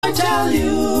I tell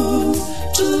you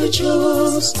to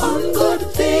choose on good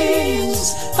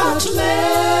things that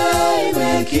may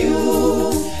make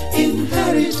you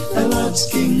inherit the Lord's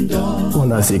kingdom.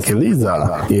 Unasikiliza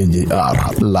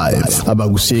AGR live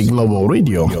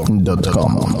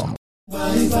abagusiglobalradio.com.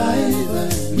 Bye bye bye,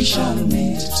 we shall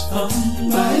meet.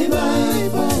 Bye bye bye,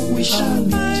 we shall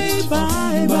meet.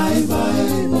 Bye bye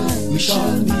bye, we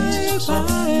shall meet.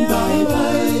 Bye bye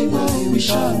bye, we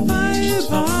shall meet.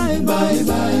 Bye bye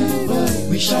bye,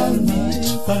 we shall meet.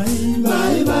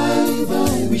 Bye bye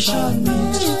bye, we shall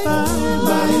meet. Bye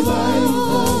bye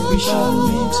bye, we shall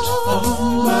meet.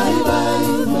 Bye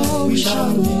bye bye, we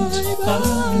shall meet.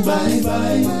 Bye bye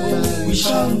bye, we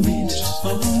shall meet.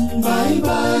 Bye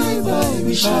bye bye,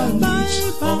 we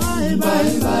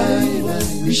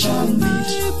shall meet.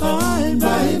 Bye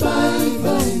bye bye,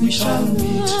 we shall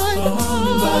meet. Bye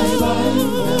bye bye,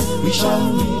 we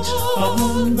shall meet.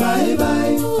 Bye bye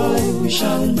bye, we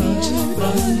shall meet.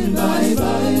 Bye bye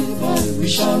bye, we shall meet. Bye bye bye, we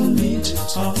shall meet.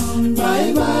 Bye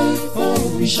bye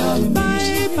bye, we shall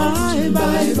meet. Bye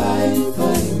bye bye,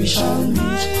 we shall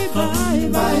meet. Bye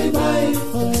bye bye,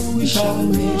 we shall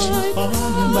meet.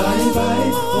 Bye bye,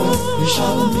 we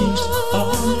shall meet.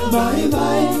 Bye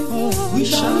bye, we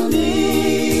shall meet.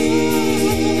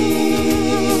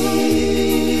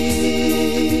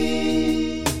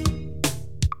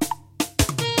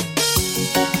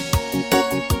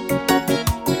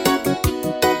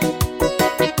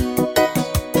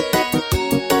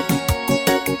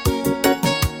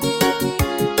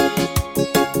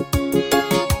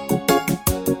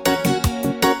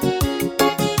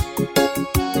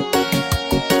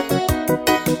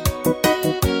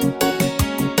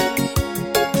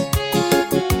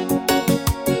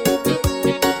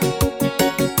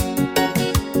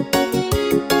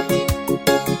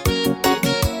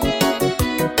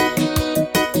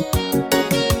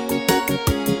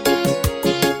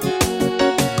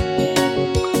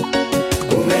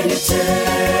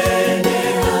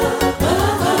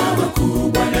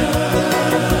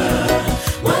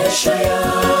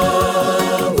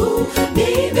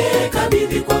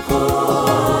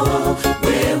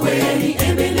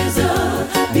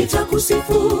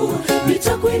 Nitakusifu,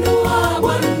 nitakuinua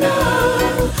Bwana,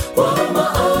 kwa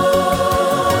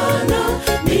maana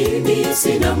mimi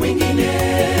sina mwingine.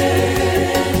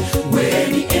 Wewe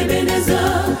ni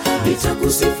Ebeneza,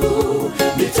 nitakusifu,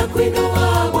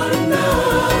 nitakuinua Bwana,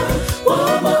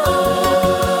 kwa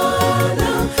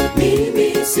maana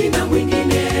mimi sina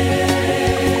mwingine.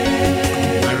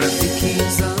 Marafiki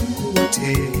zangu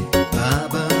wote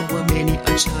Baba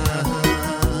wameniacha,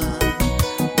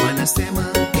 wanasema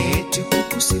eti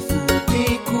kukusifu ni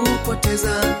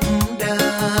kupoteza muda.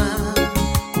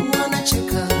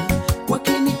 Wanacheka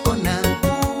wakiniona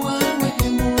kuwa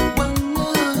muhimu Bwana.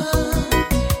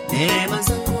 Neema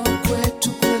zako kwetu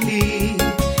kweli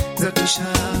zatosha.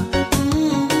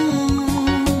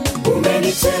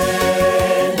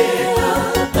 Umenitendea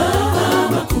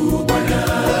makuu Bwana,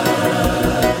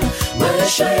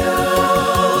 maisha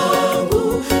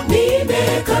yangu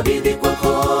nimekabidhi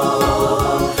kwako.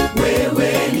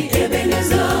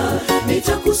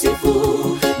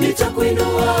 Nitakusifu,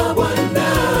 nitakuinua Bwana,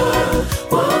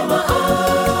 kwa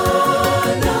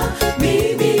maana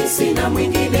mimi sina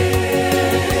mwingine.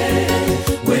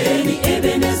 Wewe ni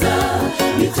Ebeneza,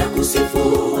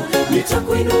 nitakusifu,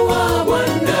 nitakuinua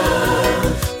Bwana,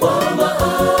 kwa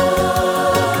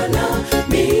maana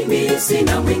mimi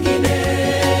sina mwingine.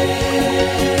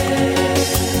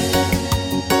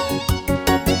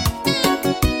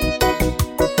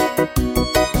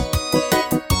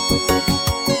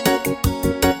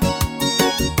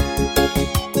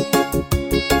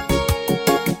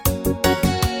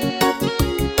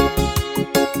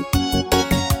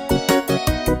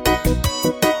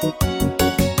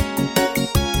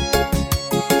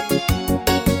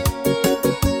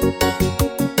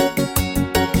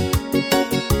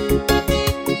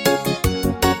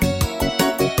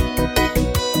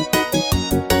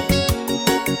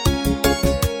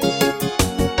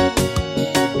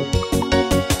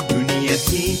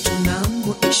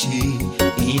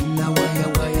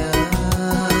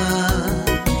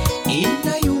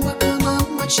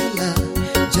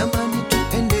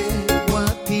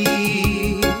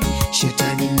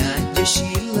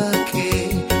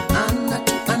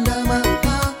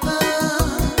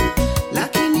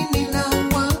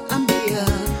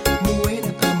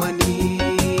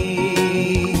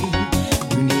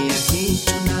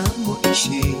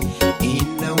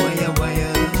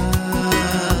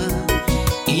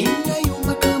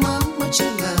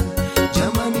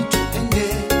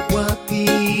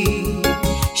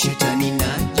 Shetani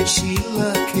na jeshi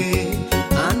lake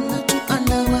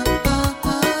anatuandama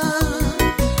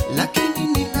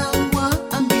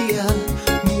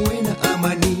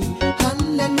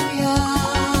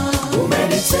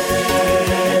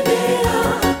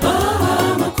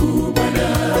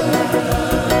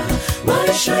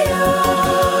maisha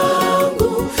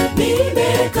yangu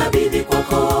nimekabidhi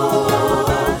kwako.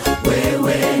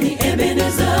 Wewe ni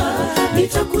Ebeneza,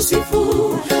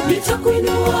 nitakusifu,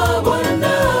 nitakuinua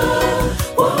Bwana,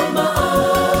 kwa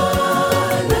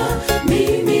maana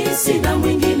mimi sina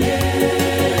mwingine.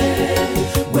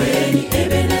 Wewe ni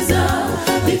Ebeneza,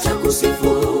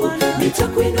 nitakusifu,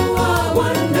 nitakuinua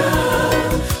Bwana,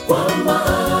 kwa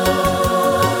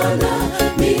maana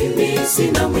mimi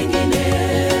sina mwingine.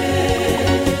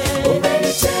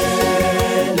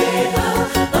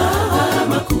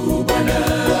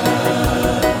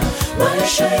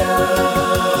 Maisha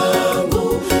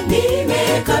yangu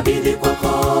nimekabidhi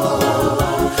kwako.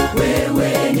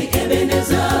 Wewe ni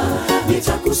Ebeneza,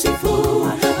 nitakusifu,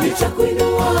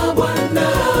 nitakuinua Bwana,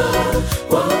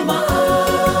 kwa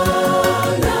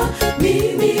maana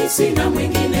mimi sina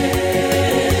mwingine.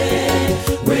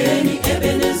 Wewe ni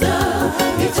Ebeneza,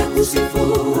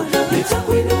 nitakusifu,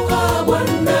 nitakuinua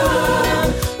Bwana,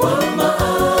 kwa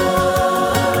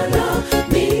maana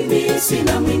mimi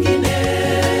sina mwingine.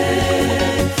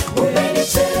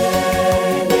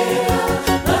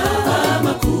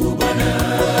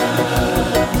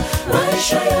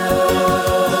 Maisha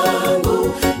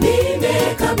yangu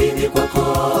nimekabidhi kwako.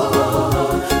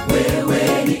 Wewe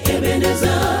ni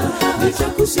Ebeneza,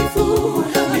 nitakusifu,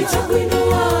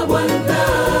 nitakuinua Bwana,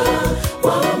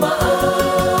 kwa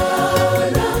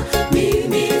maana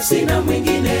mimi sina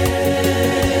mwingine.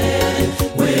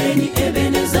 Wewe ni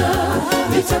Ebeneza,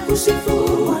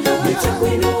 nitakusifu,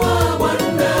 nitakuinua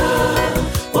Bwana,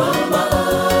 kwa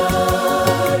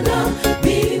maana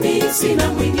mimi sina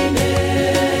mwingine.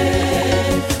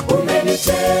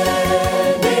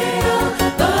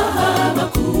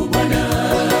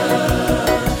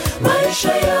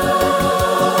 Maisha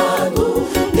yangu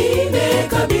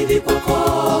nimekabidhi kwako.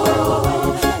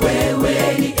 Wewe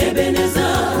ni Ebeneza,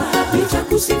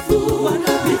 nitakusifu,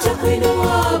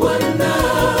 nitakuinua Bwana,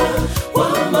 kwa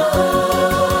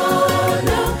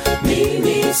maana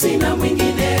mimi sina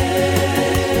mwingine.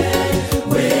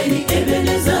 Wewe ni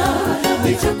Ebeneza,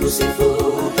 nitakusifu,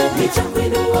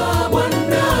 nitakuinua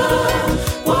Bwana,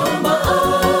 kwa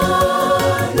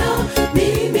maana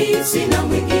mimi sina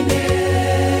mwingine.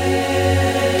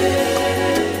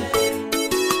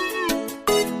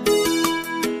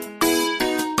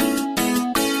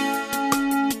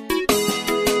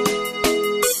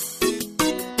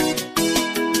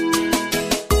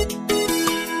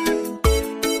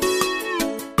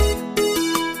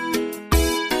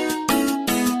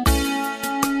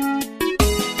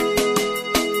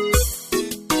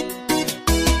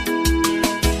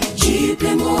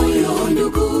 Jipe moyo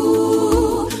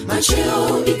ndugu,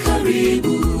 macheo ni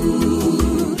karibu.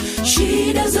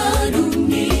 Shida za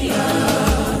dunia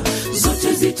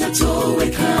zote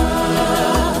zitatoweka.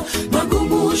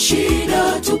 Magumu,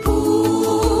 shida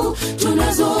tupu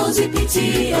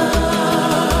tunazozipitia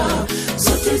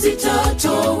zote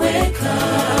zitatoweka.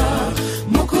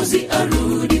 Mwokozi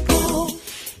arudipo,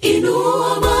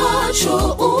 inua macho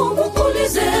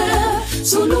umuulize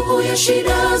suluhu ya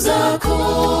shida zako.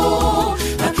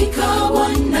 Hakika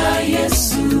Bwana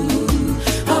Yesu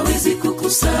hawezi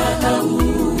kukusahau.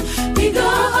 Piga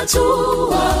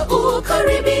hatua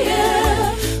ukaribie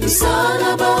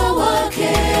msalaba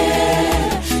wake.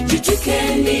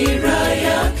 Jitwike nira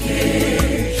yake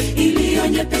iliyo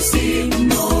nyepesi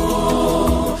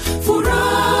mno.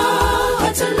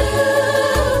 Furaha tele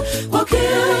kwake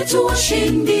tu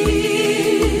washindi.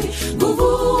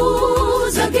 Nguvu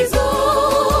za giza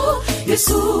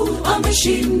Yesu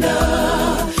ameshinda.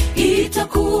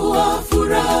 Itakuwa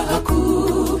furaha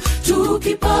kuu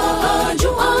tukipaa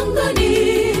juu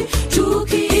angani,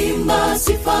 tukiimba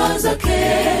sifa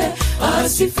zake.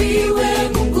 Asifiwe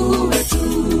Mungu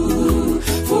wetu.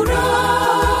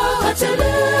 Furaha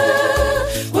tele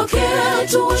kwake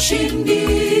tu washindi.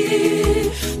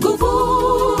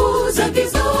 Nguvu za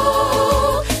giza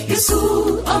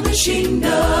Yesu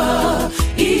ameshinda.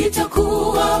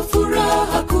 Itakuwa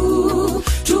furaha kuu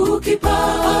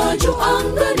tukipaa juu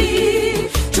angani,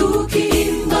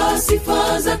 tukiimba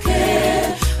sifa zake.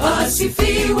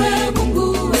 Asifiwe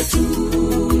Mungu wetu.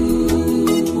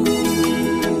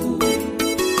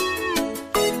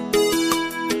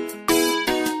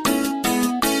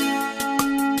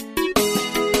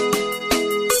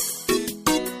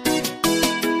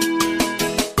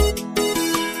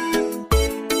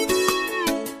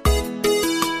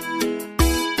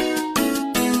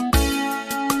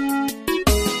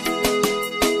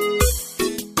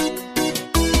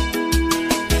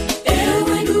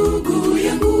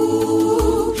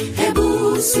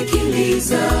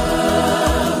 sikiliza,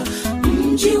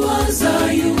 mji wa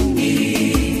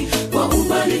Zayuni kwa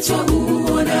umbali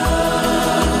twauona.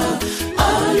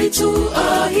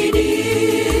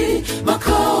 alituahidi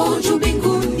makao juu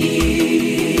mbinguni,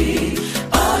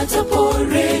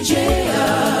 ataporejea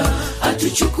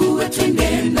atuchukue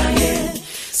twende naye.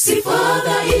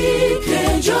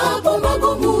 Sifadhaike japo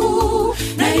magumu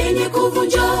na yenye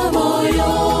kuvunja moyo,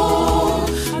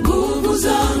 nguvu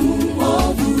za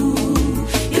mwovu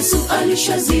Yesu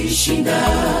alishazishinda.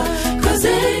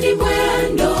 Kazeni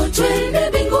mwendo twende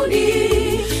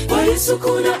mbinguni, kwa Yesu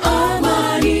kuna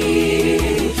amani.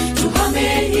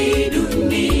 Tuhame hii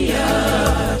dunia,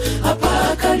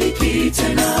 hapa kaliki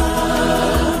tena.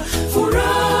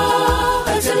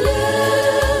 Furaha tele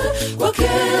kwake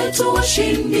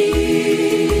tuwashindi,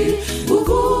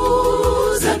 nguvu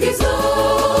za giza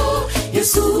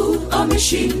Yesu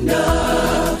ameshinda.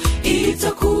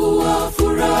 Itakuwa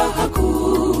furaha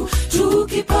kuu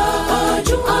tukipaa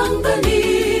juu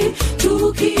angani,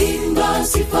 tukiimba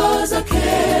sifa zake.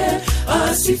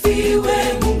 Asifiwe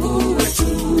Mungu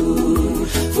wetu.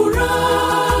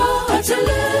 Furaha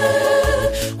tele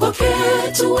kwake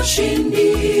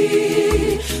tuwashindi,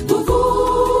 nguvu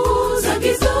za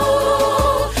giza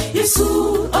Yesu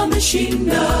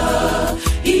ameshinda.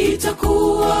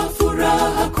 Itakuwa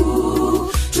furaha kuu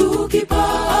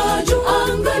tukipaa juu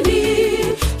angani,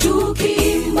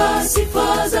 tukiimba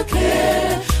sifa zake.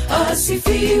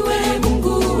 Asifiwe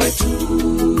Mungu wetu.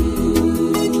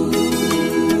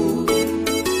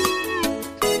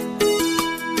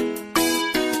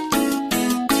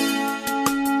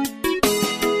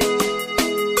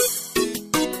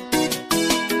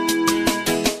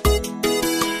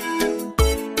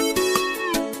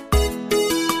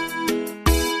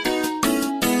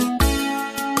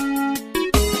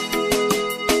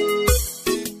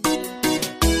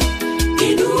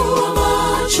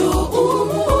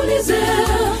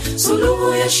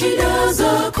 Suluhu ya shida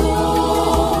zako,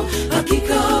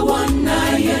 hakika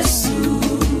wana Yesu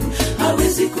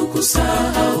hawezi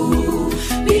kukusahau.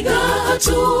 Piga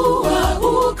hatua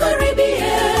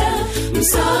ukaribie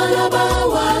msalaba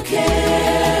wake,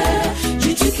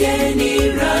 jitwike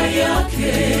nira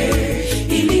yake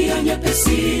iliyo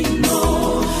nyepesi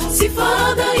mno.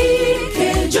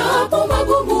 Sifadhaike japo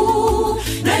magumu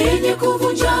na yenye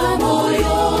kuvunja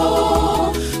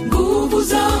moyo, nguvu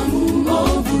za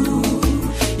mwovu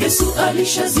Yesu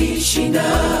alishazishinda.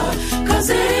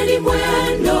 Kazeni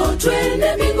mwendo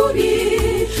twende mbinguni,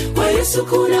 kwa Yesu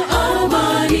kuna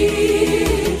amani.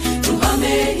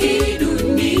 Tuhame hii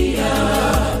dunia,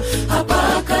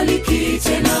 hapa kaliki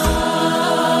tena.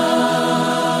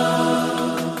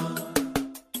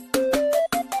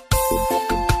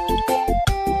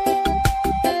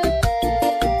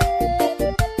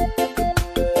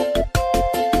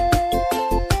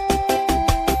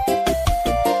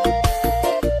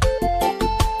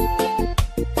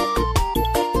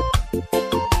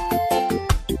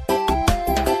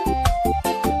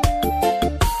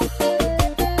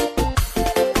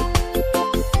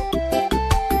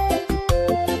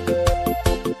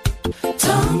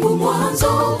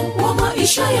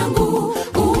 Maisha yangu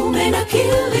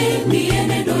umenakili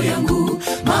mienendo yangu,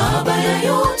 mabaya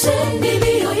yote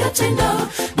niliyoyatenda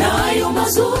nayo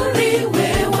mazuri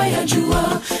wewe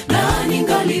yajua. Na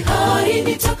ningali hai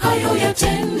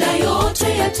nitakayoyatenda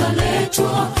yote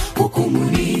yataletwa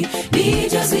hukumuni.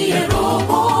 Nijazie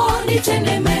roho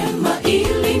nitende mema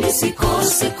ili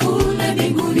nisikose kule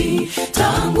mbinguni.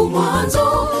 Tangu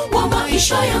mwanzo wa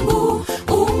maisha yangu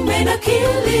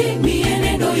umenakili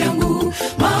mienendo yangu,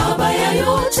 mabaya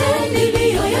yote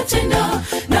niliyoyatenda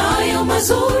nayo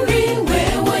mazuri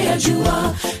wewe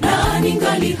yajua. Na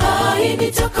ningali hai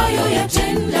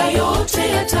nitakayoyatenda yote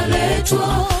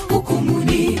yataletwa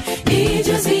hukumuni.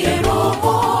 Nijazie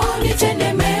roho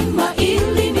nitende mema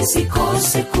ili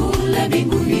nisikose kule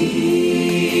mbinguni.